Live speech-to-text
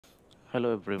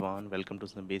Hello everyone, welcome to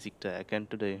some basic tech, and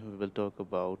today we will talk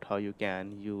about how you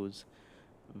can use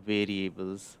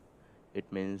variables.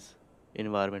 It means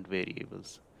environment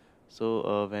variables.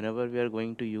 Whenever we are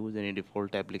going to use any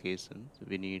default applications,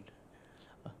 we need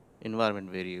uh,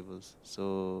 environment variables.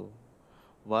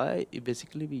 Why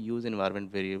basically we use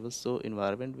environment variables? So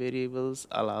environment variables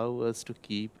allow us to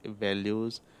keep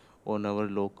values on our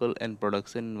local and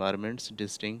production environments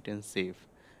distinct and safe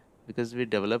because we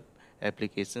develop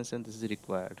applications and this is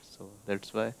required. So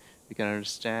that's why we can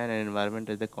understand an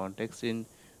environment as the context in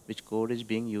which code is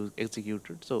being used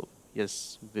executed. So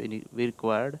yes, we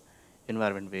required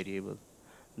environment variable.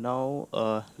 Now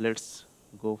let's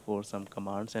go for some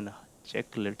commands and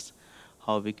check let's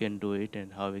how we can do it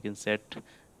and how we can set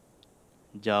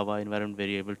Java environment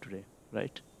variable today,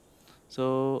 right?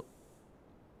 So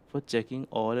for checking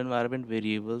all environment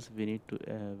variables, we need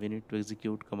to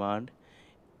execute command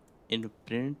in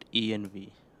print env,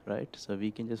 right? So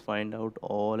we can just find out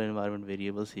all environment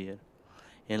variables here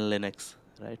in Linux,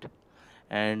 right?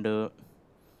 And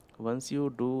once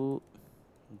you do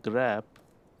grep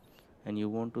and you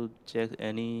want to check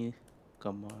any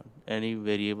command, any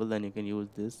variable, then you can use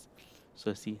this.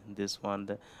 So see this one,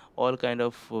 the all kind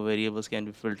of variables can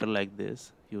be filtered like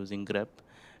this using grep.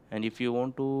 And if you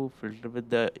want to filter with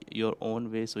the your own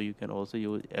way, so you can also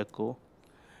use echo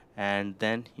and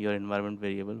then your environment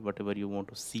variable whatever you want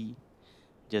to see,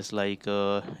 just like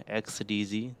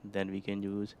xdz, then we can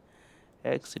use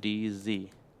xdz.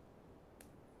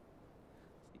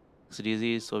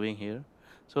 xdz is showing here.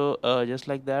 So just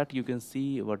like that you can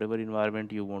see whatever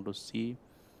environment you want to see.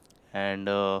 And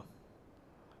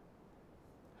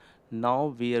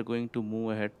now we are going to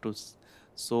move ahead to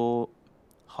so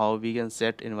how we can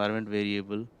set environment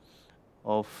variable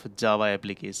of Java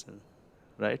application,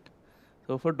 right?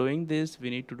 So for doing this we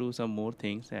need to do some more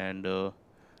things, and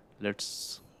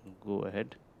let's go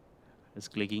ahead.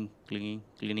 Just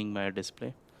cleaning my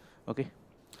display. Okay.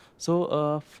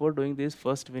 So for doing this,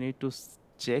 first we need to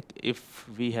check if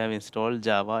we have installed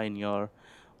Java in your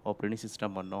operating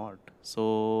system or not.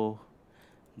 So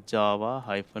Java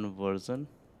hyphen version.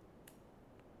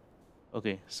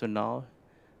 Okay, so now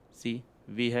see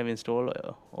we have installed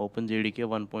OpenJDK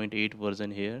 1.8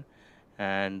 version here,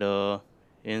 and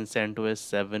in CentOS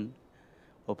 7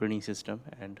 operating system.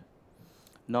 And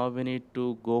now we need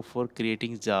to go for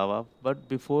creating Java, but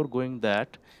before going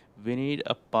that we need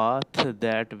a path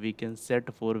that we can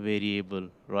set for variable,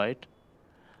 right?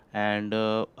 And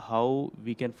how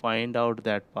we can find out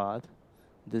that path,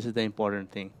 this is the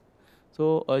important thing.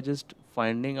 So just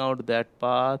finding out that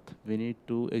path, we need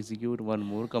to execute one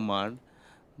more command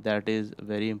that is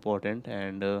very important.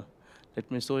 And let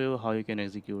me show you how you can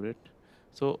execute it.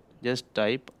 So just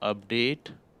type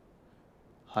update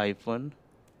hyphen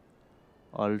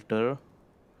alter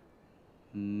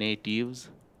natives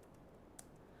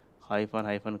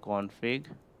hyphen config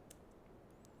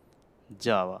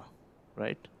Java,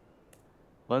 right?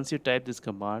 Once you type this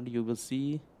command, you will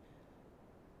see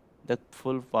the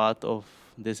full path of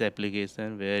this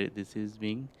application where this is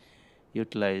being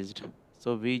utilized.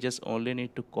 So we just only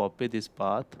need to copy this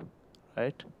path,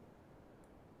 right?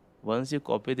 Once you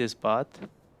copy this path,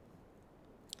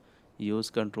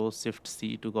 use Control Shift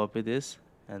C to copy this,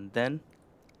 and then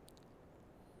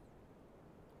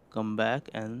come back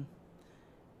and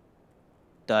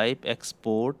type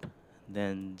export,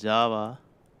 then Java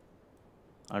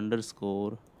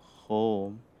underscore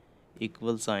home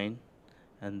equal sign,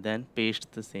 and then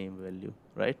paste the same value,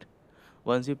 right?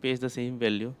 Once you paste the same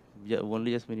value,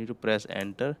 only just we need to press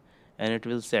enter and it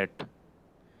will set.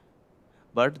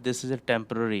 But this is a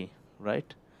temporary,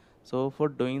 right? So for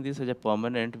doing this as a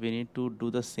permanent, we need to do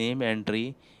the same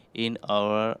entry in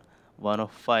our one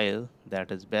of file, that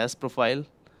is bash profile.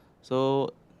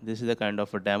 So this is a kind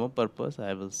of a demo purpose.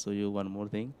 I will show you one more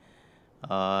thing.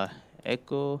 uh,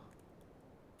 Echo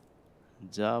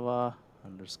Java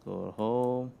underscore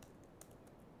home.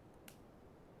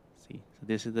 See, so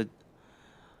this is the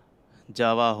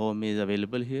Java home is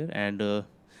available here, and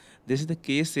this is the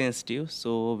case sensitive.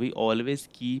 So we always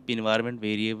keep environment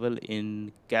variable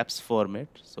in caps format.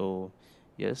 So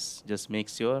yes, just make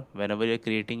sure whenever you're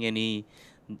creating any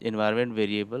environment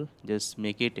variable, just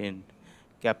make it in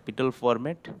capital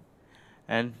format.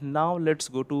 And now let's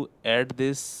go to add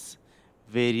this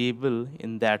variable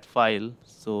in that file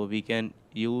so we can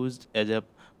use as a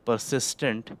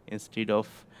persistent instead of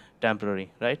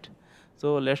temporary, right?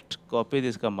 So let's copy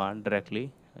this command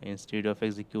directly instead of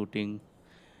executing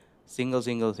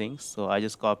single things. So I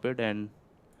just copied, and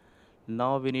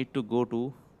now we need to go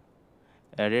to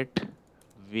edit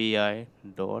vi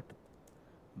dot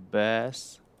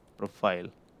bash profile,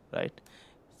 right?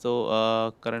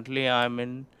 So currently I'm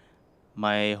in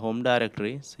my home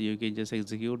directory, so you can just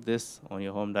execute this on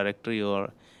your home directory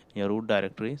or your root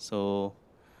directory. So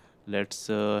let's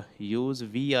use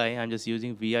vi. I'm just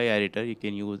using vi editor. You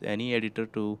can use any editor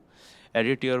to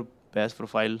edit your bash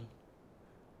profile.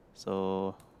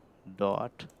 So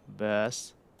dot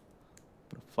bash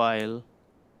profile,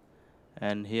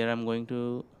 and here I'm going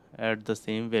to add the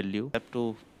same value. I have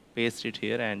to paste it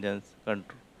here and then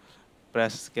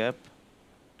press escape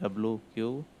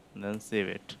WQ, then save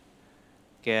it.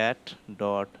 Cat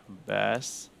dot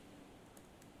bash.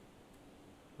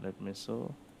 Let me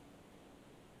show.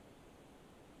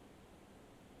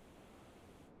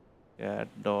 Cat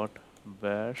dot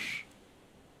bash.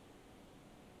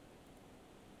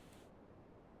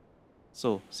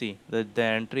 So see the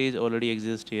entry is already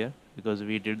exist here because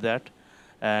we did that,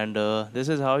 and this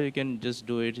is how you can just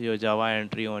do it your Java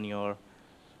entry on your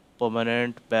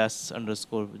permanent bash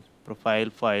underscore profile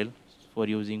file for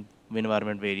using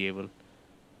environment variable.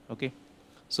 Okay.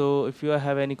 So if you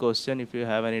have any question, if you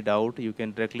have any doubt, you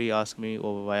can directly ask me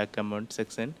over via comment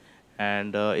section.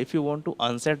 And if you want to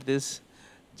unset this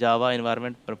Java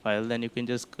environment profile, then you can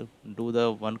just do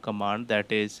the one command,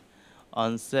 that is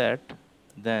unset,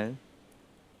 then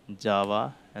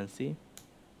Java, and see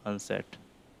unset.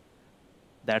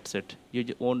 That's it. You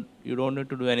don't need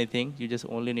to do anything. You just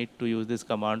only need to use this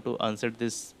command to unset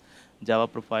this Java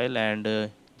profile, and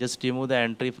just remove the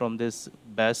entry from this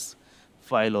bash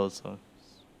file also.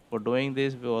 For doing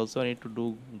this, we also need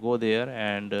to go there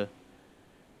and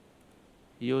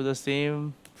use the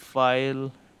same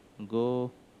file,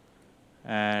 go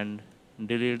and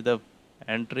delete the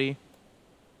entry,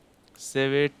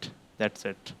 save it. That's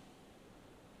it.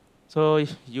 So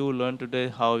you learned today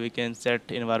how we can set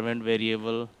environment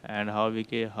variable, and how we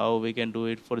can do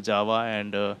it for Java,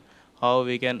 and how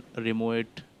we can remove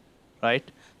it, right?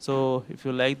 So if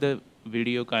you like the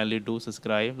video, kindly do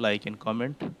subscribe, like, and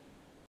comment.